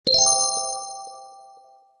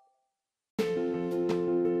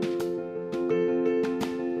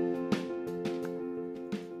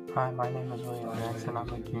Hi, my name is William Jackson. I'm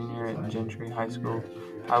a junior at Gentry High School.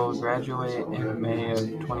 I will graduate in May of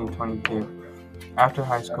 2022. After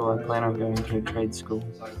high school, I plan on going to a trade school.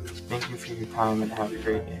 Thank you for your time and have a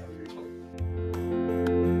great day.